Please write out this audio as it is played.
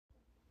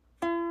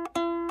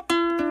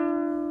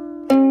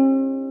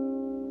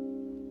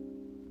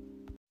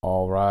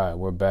right,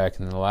 we're back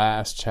in the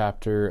last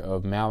chapter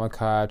of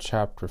Malachi,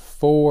 chapter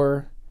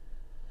 4.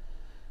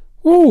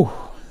 Woo!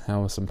 That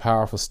was some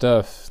powerful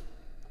stuff.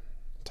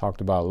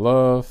 Talked about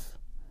love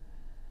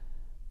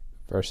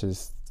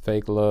versus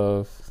fake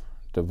love,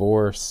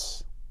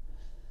 divorce.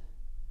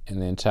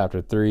 And then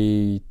chapter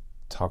 3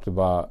 talked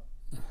about,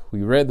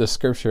 we read the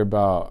scripture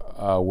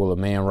about will a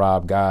man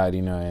rob God,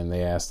 and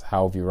they asked,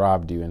 how have you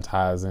robbed you? And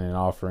tithes and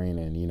offering,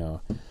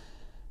 and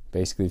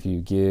basically, if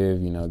you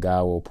give,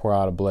 God will pour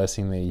out a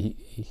blessing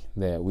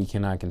that we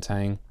cannot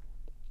contain.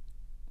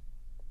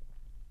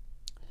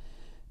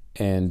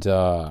 And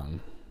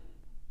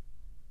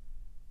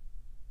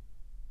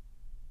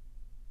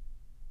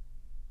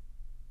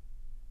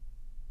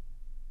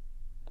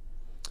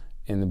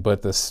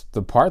but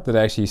the part that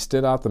actually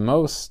stood out the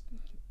most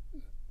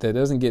that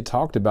doesn't get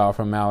talked about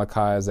from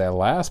Malachi is that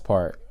last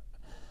part.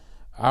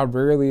 I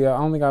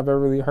don't think I've ever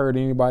really heard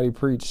anybody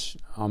preach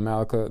on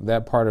Malachi,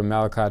 that part of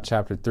Malachi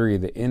chapter 3,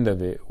 the end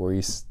of it, where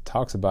he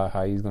talks about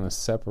how he's going to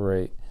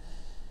separate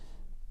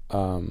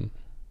the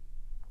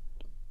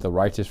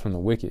righteous from the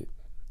wicked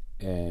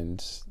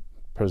and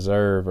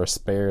preserve or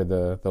spare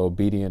the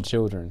obedient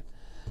children.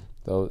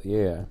 So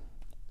yeah,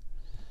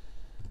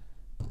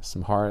 it's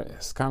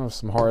kind of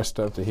some hard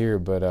stuff to hear,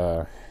 but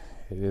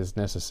it is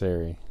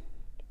necessary.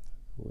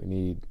 We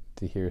need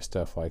to hear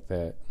stuff like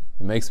that.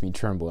 It makes me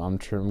tremble. I'm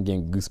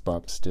getting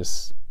goosebumps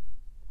just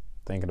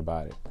thinking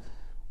about it.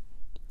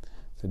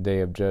 The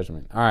day of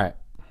judgment. All right,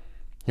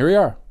 here we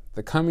are.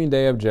 The coming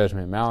day of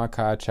judgment.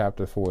 Malachi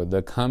chapter 4.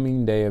 The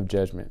coming day of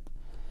judgment.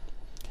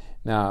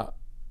 Now,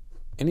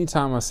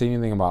 anytime I see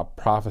anything about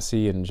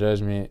prophecy and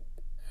judgment,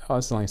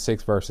 it's only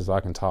 6 verses, so I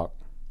can talk.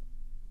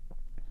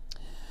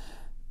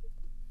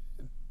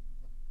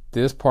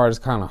 This part is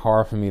kind of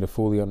hard for me to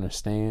fully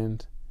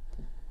understand,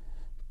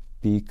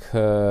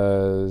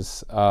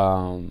 because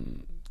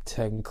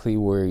technically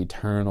we're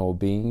eternal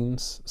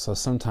beings. So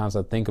sometimes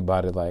I think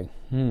about it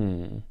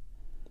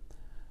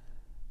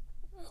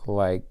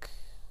like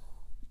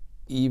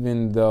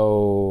even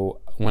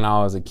though when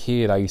I was a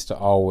kid, I used to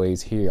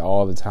always hear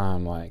all the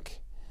time, like,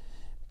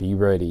 be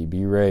ready,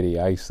 be ready.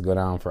 I used to go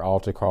down for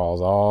altar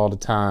calls all the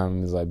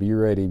time. It's like, be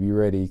ready,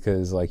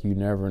 because like you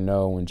never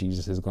know when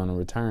Jesus is going to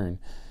return.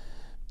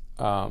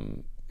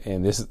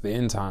 And this is the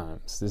end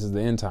times. This is the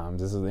end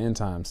times. This is the end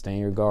times. Stay in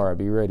your guard.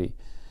 Be ready.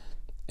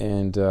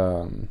 And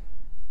the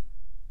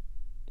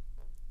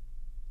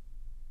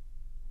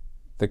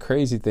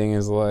crazy thing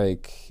is,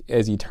 like,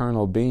 as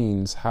eternal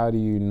beings, how do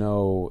you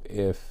know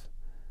if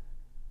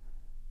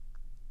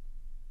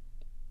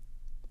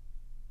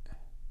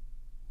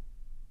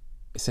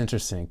it's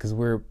interesting? Because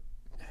we're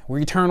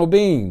eternal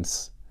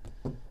beings.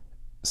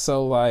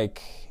 So,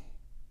 like,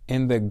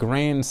 in the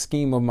grand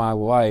scheme of my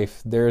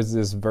life, there's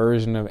this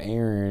version of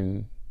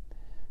Aaron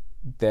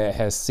that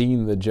has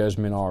seen the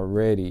judgment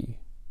already,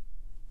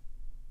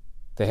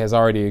 that has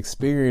already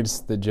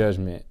experienced the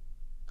judgment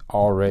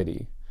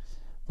already,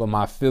 but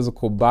my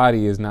physical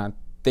body is not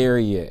there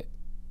yet.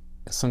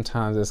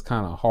 Sometimes it's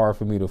kind of hard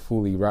for me to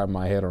fully wrap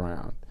my head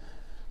around.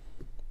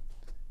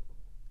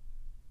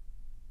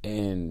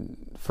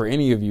 And for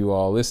any of you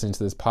all listening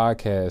to this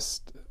podcast,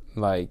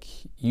 like,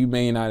 you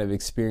may not have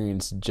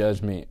experienced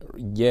judgment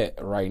yet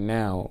right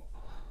now,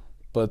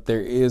 but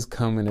there is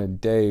coming a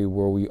day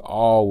where we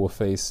all will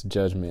face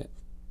judgment.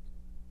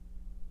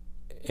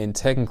 And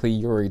technically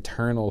your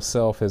eternal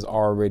self has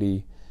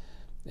already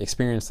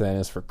experienced that.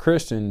 As for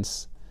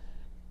Christians,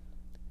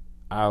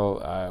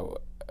 that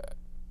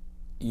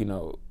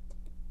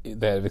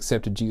have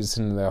accepted Jesus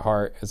into their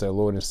heart as their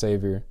Lord and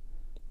Savior,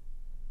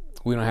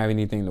 we don't have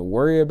anything to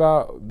worry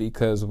about,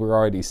 because we're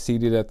already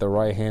seated at the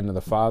right hand of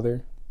the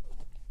Father,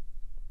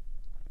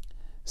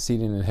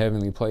 seated in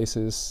heavenly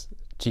places.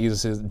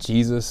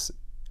 Jesus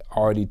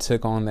already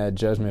took on that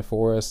judgment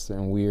for us,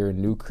 and we're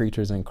new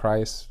creatures in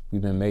Christ.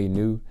 We've been made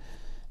new.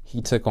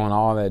 He took on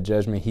all that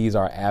judgment. He's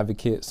our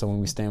advocate. So when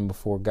we stand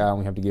before God,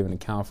 we have to give an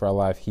account for our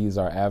life. He's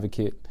our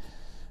advocate,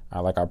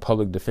 like our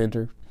public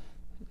defender.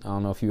 I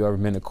don't know if you've ever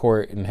been to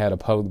court and had a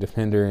public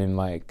defender, and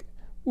like,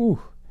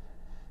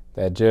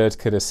 that judge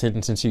could have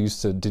sentenced you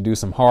to do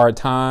some hard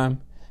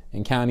time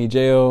in county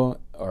jail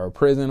or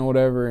prison or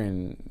whatever,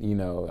 and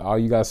all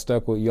you got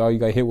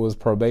hit was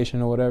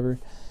probation or whatever.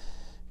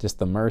 Just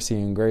the mercy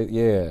and grace.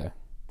 Yeah.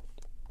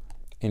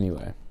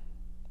 Anyway,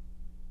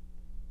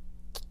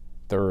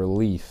 the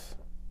relief.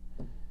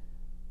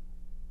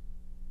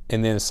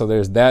 And then so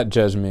there's that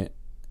judgment,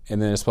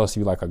 and then it's supposed to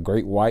be like a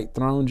great white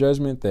throne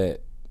judgment,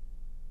 that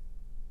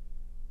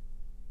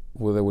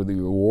where the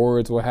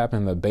rewards will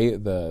happen. The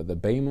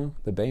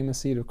Bema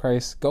seat of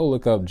Christ. Go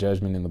look up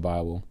judgment in the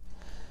Bible.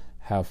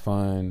 Have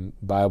fun.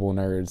 Bible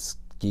nerds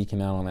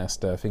geeking out on that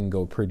stuff. It can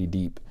go pretty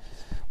deep.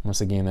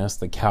 Once again, that's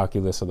the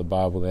calculus of the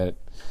Bible that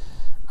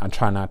I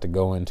try not to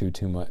go into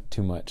too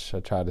much. I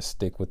try to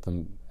stick with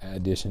the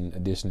addition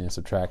and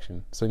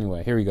subtraction. So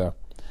anyway, here we go.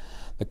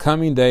 The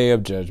coming day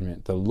of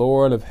judgment. The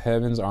Lord of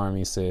heaven's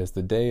army says,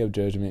 the day of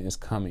judgment is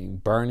coming,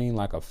 burning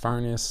like a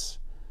furnace,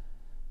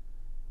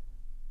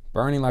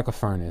 burning like a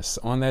furnace.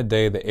 On that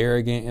day, the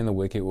arrogant and the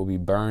wicked will be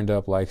burned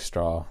up like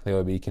straw. They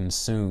will be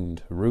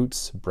consumed,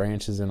 roots,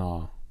 branches, and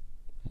all.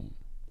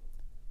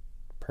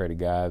 Pray to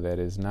God that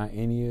is not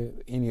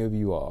any of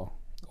you all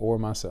or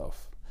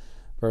myself.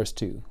 Verse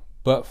 2.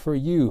 But for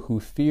you who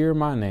fear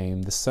my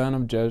name, the Son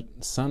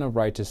of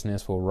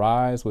Righteousness will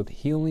rise with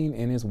healing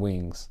in his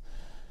wings.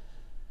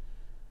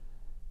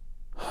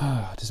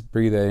 Just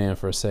breathe that in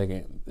for a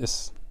second.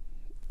 This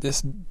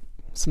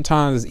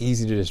sometimes it's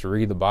easy to just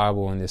read the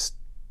Bible and just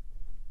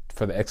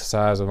for the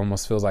exercise of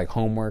almost feels like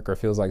homework or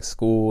feels like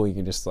school. You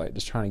can just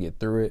trying to get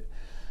through it.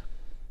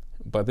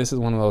 But this is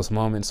one of those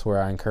moments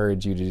where I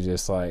encourage you to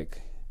just I'm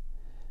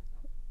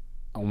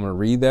going to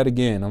read that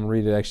again. I'm going to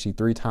read it actually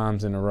 3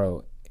 times in a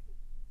row.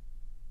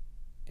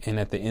 And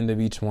at the end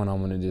of each one, I'm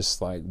going to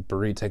just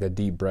breathe, take a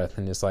deep breath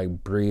and just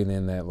breathe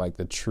in that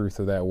the truth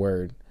of that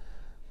word.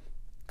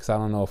 Because I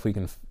don't know if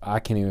I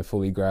can't even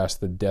fully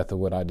grasp the depth of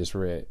what I just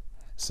read. It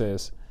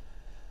says,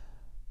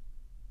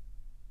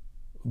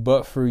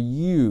 but for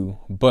you,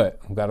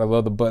 gotta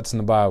love the buts in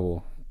the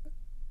Bible.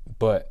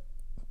 But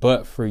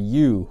for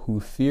you who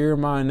fear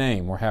my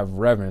name or have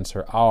reverence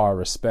or awe,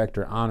 respect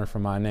or honor for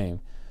my name,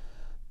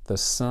 the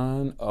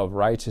Son of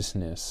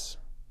Righteousness.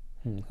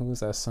 Who is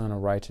that Son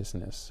of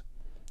Righteousness?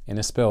 And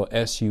it's spelled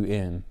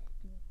S-U-N,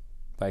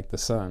 like the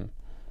sun.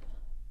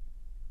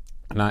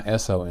 Not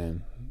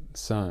S-O-N,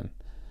 Son.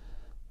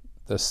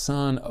 The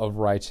Son of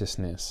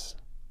Righteousness,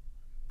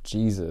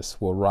 Jesus,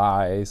 will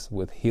rise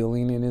with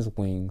healing in his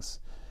wings,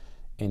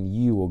 and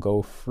you will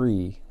go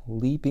free,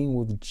 leaping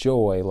with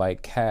joy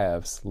like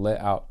calves let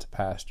out to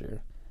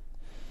pasture.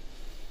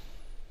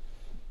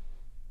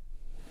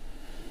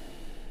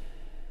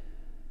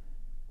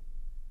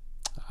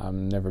 I've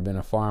never been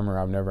a farmer.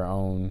 I've never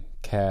owned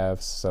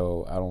calves,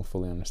 so I don't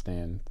fully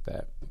understand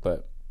that.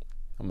 But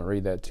I'm going to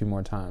read that 2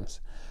 more times.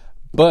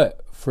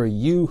 But for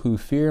you who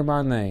fear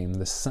my name,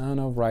 the Son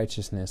of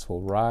Righteousness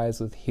will rise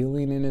with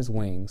healing in his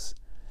wings,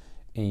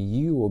 and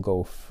you will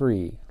go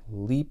free,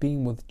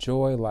 leaping with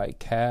joy like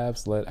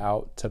calves let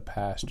out to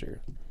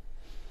pasture.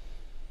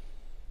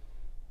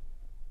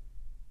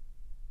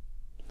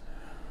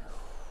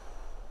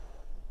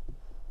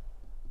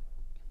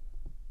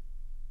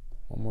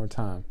 One more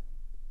time.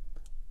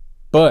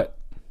 But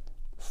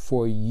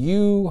for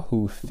you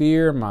who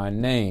fear my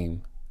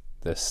name,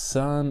 the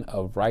Son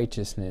of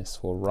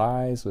Righteousness will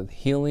rise with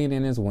healing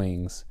in his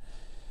wings,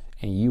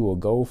 and you will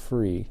go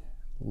free,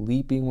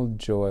 leaping with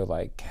joy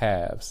like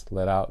calves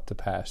let out to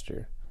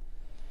pasture.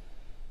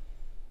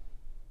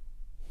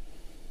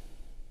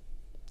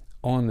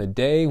 On the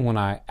day when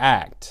I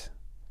act,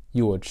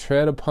 you will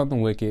tread upon the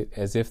wicked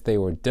as if they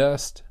were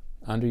dust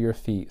under your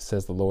feet,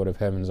 says the Lord of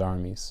heaven's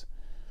armies.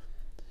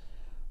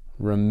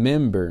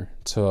 Remember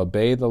to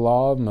obey the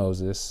law of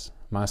Moses,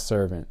 my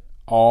servant,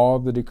 all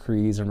the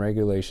decrees and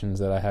regulations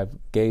that I have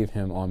gave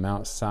him on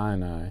Mount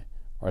Sinai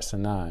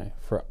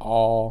for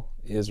all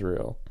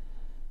Israel.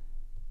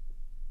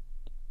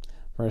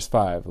 Verse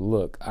 5,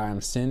 look, I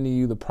am sending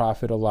you the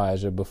prophet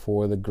Elijah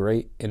before the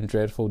great and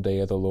dreadful day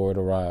of the Lord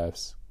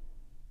arrives.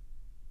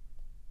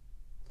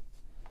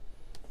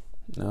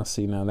 Now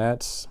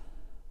that's,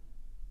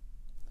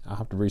 I'll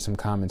have to read some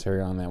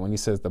commentary on that. When he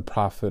says the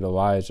prophet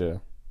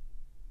Elijah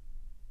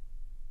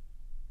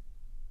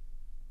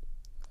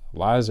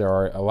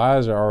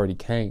already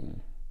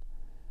came.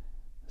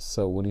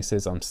 So when he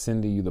says, I'm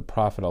sending you the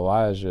prophet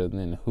Elijah,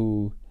 then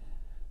who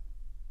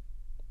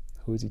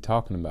is he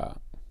talking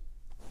about?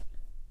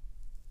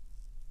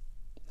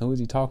 Who is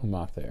he talking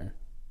about there?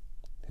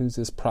 Who's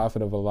this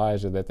prophet of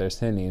Elijah that they're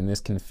sending? And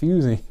it's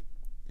confusing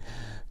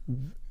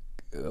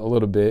a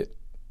little bit.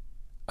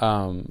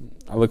 I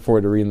look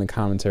forward to reading the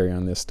commentary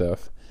on this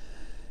stuff.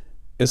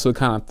 This would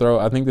kind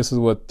of I think this is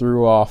what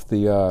threw off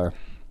the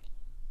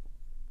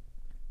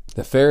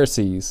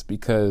Pharisees,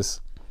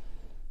 because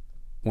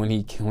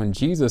when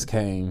Jesus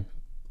came,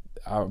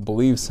 I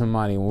believe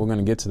somebody, and we're going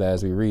to get to that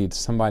as we read,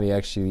 somebody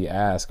actually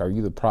asked, are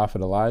you the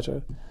prophet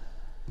Elijah?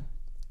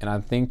 And I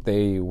think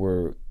they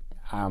were,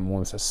 I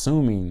was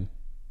assuming,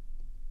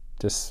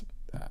 just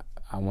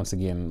once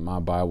again, my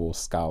Bible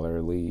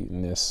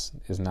scholarliness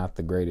is not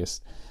the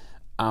greatest.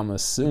 I'm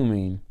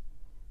assuming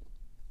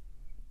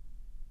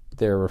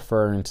they're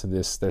referring to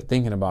this, they're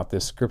thinking about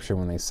this scripture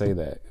when they say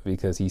that,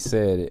 because he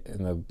said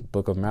in the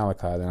book of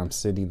Malachi that I'm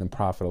sending the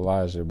prophet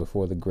Elijah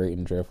before the great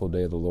and dreadful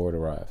day of the Lord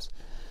arrives.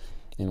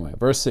 Anyway,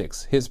 verse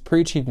 6, his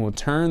preaching will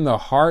turn the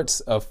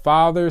hearts of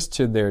fathers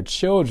to their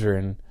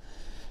children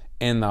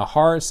and the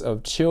hearts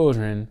of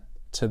children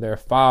to their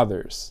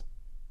fathers.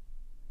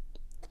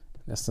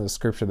 That's the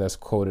scripture that's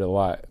quoted a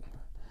lot.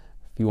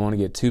 If you want to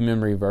get 2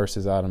 memory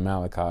verses out of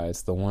Malachi,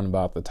 it's the one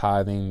about the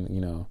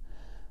tithing,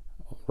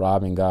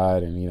 robbing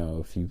God, and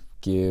if you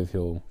give,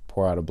 he'll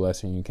pour out a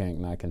blessing you can't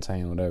not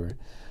contain, whatever.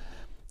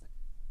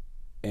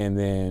 And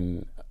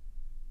then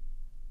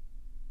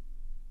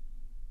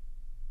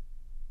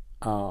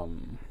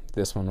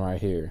this one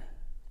right here,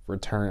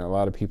 return. A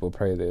lot of people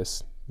pray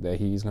this, that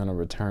he's going to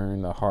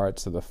return the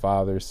hearts of the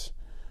fathers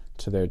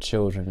to their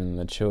children and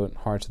the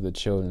hearts of the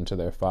children to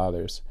their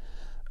fathers.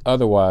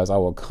 Otherwise, I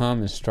will come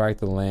and strike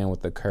the land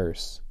with a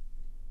curse.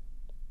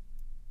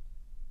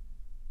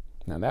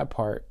 Now, that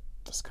part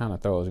just kind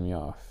of throws me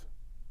off.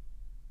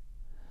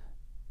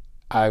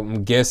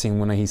 I'm guessing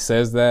when he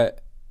says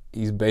that,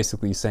 he's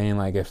basically saying,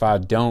 like, if I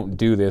don't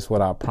do this,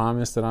 what I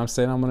promised that I'm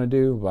saying I'm going to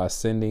do by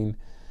sending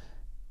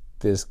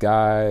this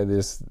guy,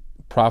 this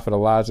prophet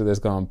Elijah that's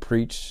going to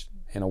preach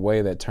in a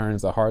way that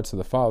turns the hearts of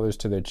the fathers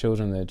to their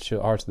children, the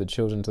hearts of the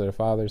children to their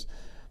fathers,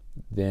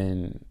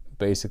 then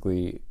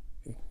basically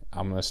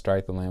I'm going to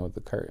strike the land with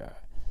the curse.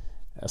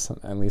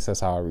 At least that's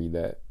how I read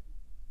that.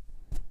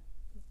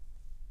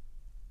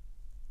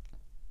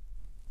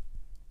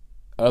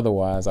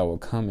 Otherwise, I will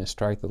come and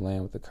strike the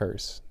land with a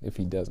curse if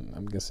he doesn't.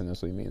 I'm guessing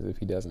that's what he means, if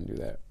he doesn't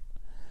do that.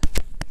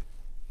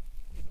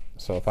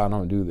 So if I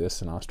don't do this,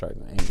 then I'll strike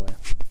them anyway.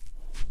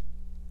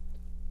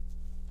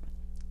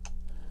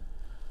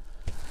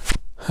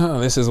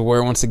 This is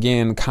where, once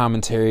again,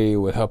 commentary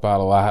would help out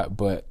a lot,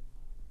 but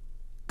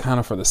kind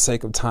of for the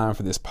sake of time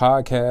for this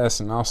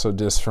podcast, and also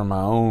just for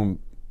my own,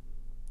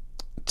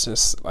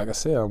 just like I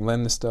said, I'm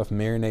letting this stuff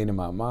marinate in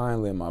my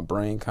mind, letting my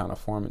brain kind of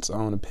form its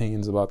own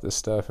opinions about this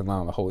stuff, and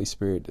allowing the Holy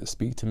Spirit to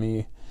speak to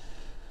me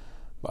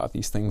about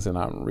these things that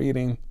I'm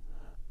reading.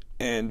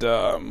 And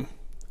I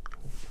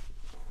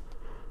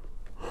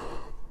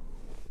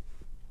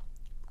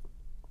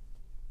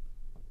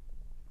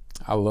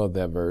love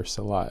that verse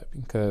a lot,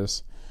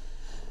 because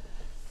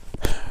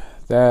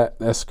that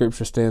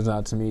scripture stands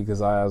out to me,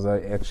 because I was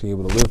actually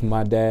able to live with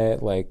my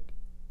dad. Like,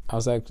 I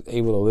was actually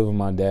able to live with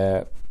my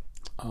dad.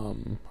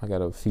 I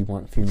got a few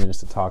minutes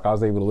to talk. I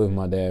was able to live with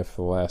my dad for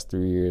the last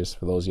 3 years.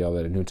 For those of y'all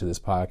that are new to this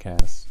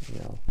podcast,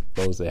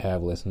 those that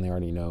have listened, they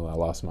already know I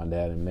lost my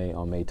dad on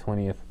May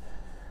 20th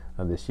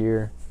of this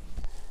year,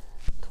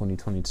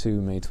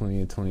 2022, May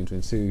 20th,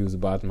 2022.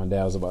 My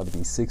dad was about to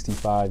be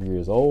 65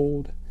 years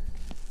old,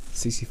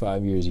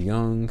 65 years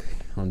young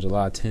on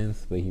July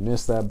 10th, but he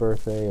missed that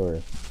birthday,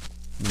 or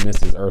he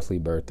missed his earthly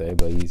birthday,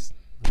 but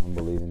I'm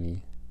believing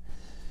he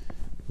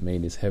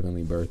made his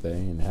heavenly birthday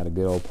and had a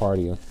good old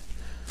party.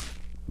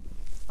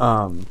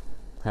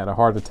 Had a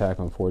heart attack,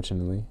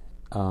 unfortunately,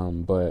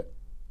 but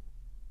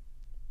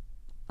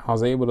I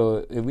was able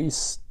to at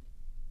least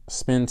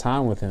spend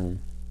time with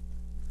him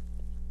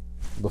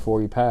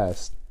before he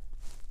passed.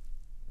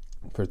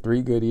 For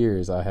 3 good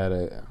years, I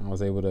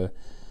was able to.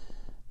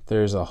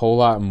 There's a whole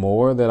lot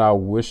more that I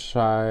wish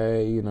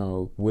I,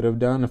 would have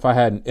done if I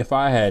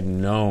had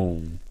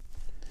known.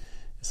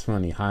 It's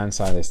funny,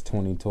 hindsight is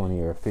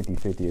 20/20 or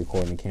 50/50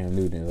 according to Cam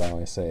Newton, as I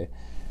always say.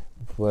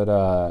 But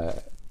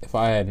if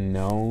I had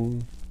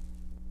known,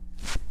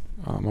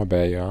 my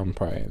bad, y'all. I'm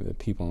probably the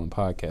people on the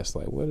podcast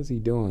like, what is he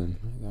doing?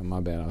 My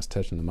bad, I was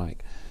touching the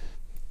mic,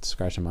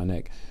 scratching my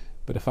neck.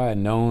 But if I had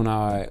known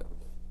I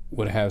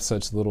would have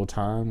such little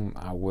time,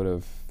 I would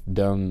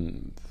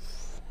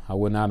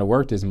not have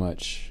worked as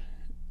much.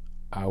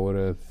 I would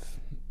have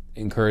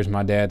encouraged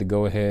my dad to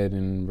go ahead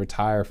and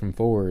retire from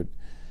Ford.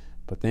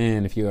 But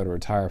then if he were to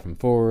retire from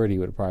Ford, he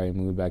would have probably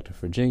moved back to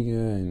Virginia,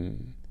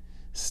 and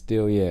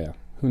still,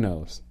 who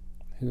knows?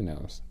 Who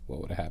knows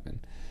what would have happened?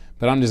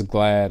 But I'm just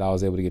glad I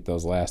was able to get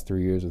those last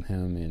 3 years with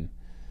him, and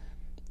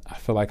I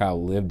feel like I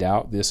lived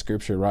out this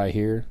scripture right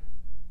here,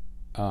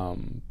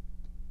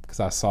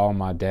 because I saw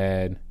my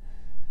dad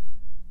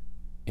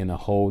in a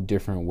whole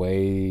different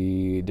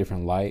way,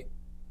 different light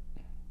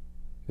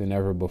than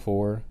ever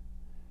before.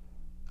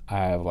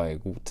 I have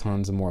like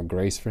tons of more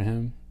grace for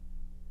him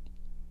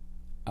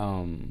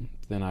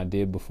than I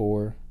did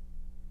before.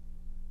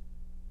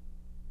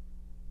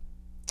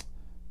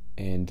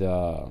 And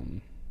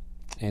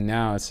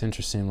now it's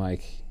interesting,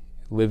 like,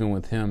 living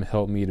with him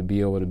helped me to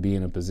be able to be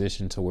in a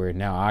position to where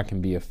now I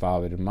can be a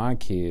father to my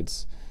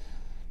kids,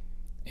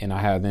 and I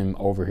have them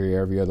over here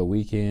every other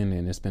weekend,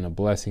 and it's been a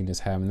blessing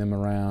just having them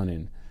around.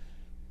 And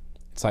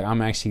it's like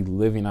I'm actually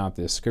living out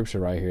this scripture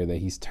right here, that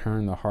he's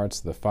turned the hearts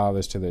of the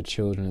fathers to their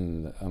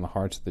children and the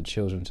hearts of the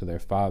children to their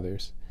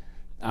fathers.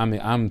 I'm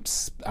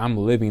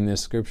living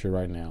this scripture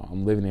right now.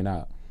 I'm living it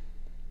out.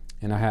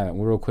 And I had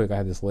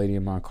this lady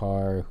in my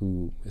car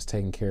who is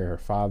taking care of her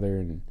father,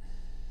 and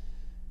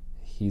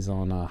he's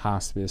on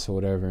hospice or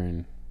whatever.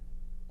 And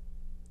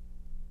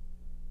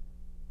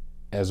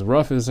as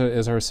rough as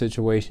her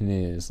situation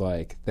is,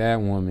 like,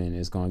 that woman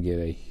is going to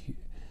get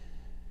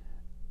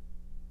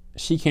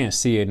she can't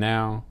see it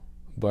now,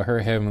 but her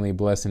heavenly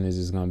blessing is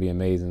just going to be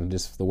amazing.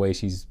 Just the way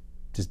she's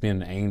just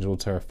been an angel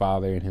to her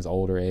father in his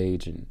older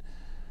age. And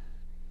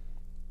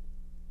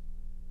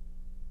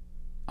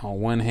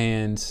on one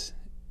hand,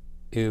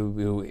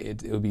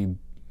 it'll be,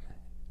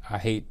 I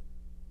hate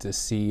to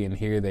see and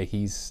hear that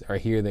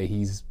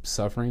he's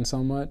suffering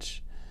so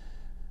much,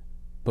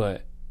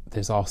 but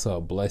there's also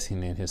a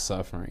blessing in his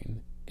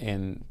suffering,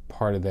 and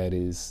part of that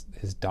is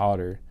his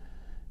daughters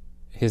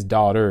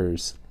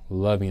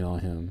loving on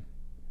him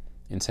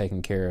and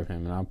taking care of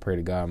him. And I pray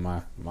to God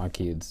my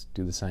kids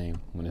do the same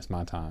when it's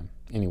my time.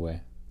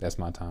 Anyway, that's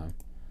my time.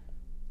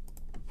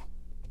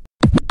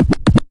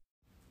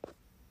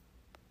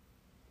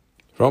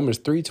 Romans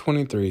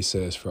 3:23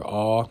 says, "For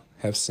all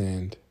have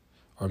sinned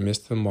or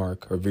missed the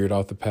mark or veered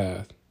off the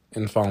path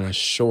and fallen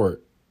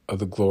short of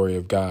the glory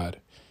of God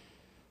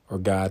or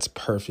God's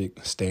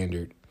perfect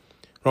standard.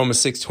 Romans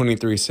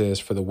 6:23 says,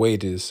 "For the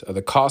wages of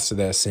the cost of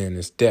that sin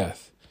is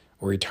death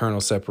or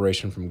eternal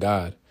separation from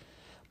God.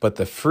 But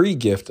the free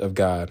gift of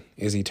God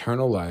is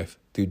eternal life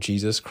through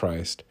Jesus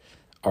Christ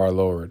our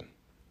Lord."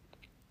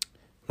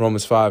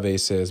 Romans 5:8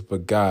 says,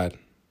 "But God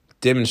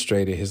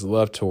demonstrated his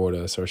love toward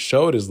us," or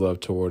showed his love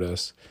toward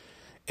us,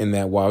 "in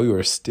that while we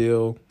were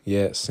still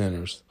yet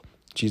sinners,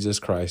 Jesus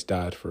Christ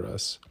died for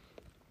us."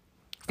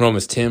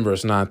 Romans 10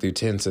 verse 9 through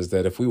 10 says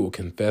that if we will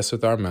confess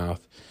with our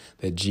mouth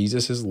that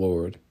Jesus is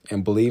Lord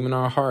and believe in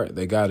our heart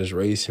that God has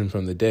raised him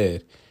from the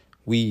dead,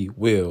 we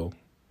will,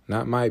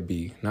 not might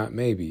be, not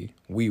maybe,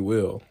 we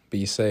will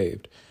be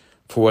saved.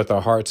 For with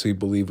our hearts we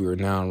believe we are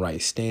now in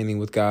right standing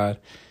with God,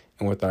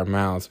 and with our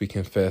mouths we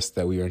confess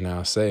that we are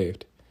now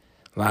saved.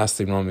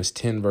 Lastly, Romans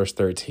 10 verse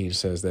 13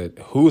 says that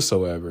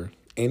whosoever,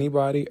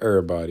 anybody,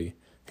 everybody,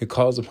 who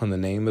calls upon the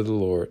name of the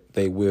Lord,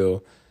 they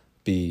will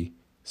be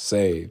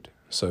saved.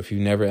 So if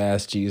you've never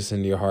asked Jesus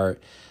into your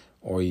heart,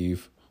 or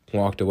you've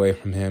walked away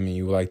from him and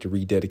you would like to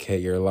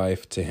rededicate your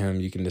life to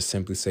him, you can just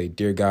simply say,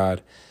 "Dear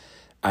God,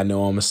 I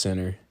know I'm a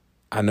sinner.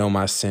 I know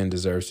my sin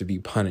deserves to be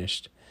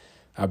punished.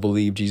 I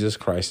believe Jesus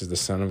Christ is the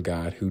Son of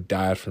God who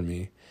died for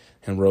me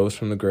and rose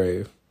from the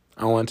grave.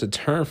 I want to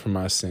turn from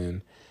my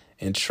sin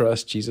and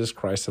trust Jesus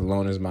Christ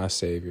alone as my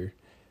Savior.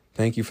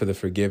 Thank you for the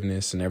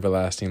forgiveness and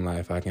everlasting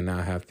life I can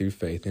now have through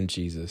faith in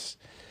Jesus.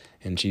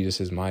 In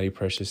Jesus' mighty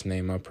precious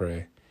name I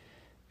pray.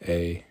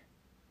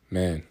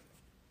 Amen."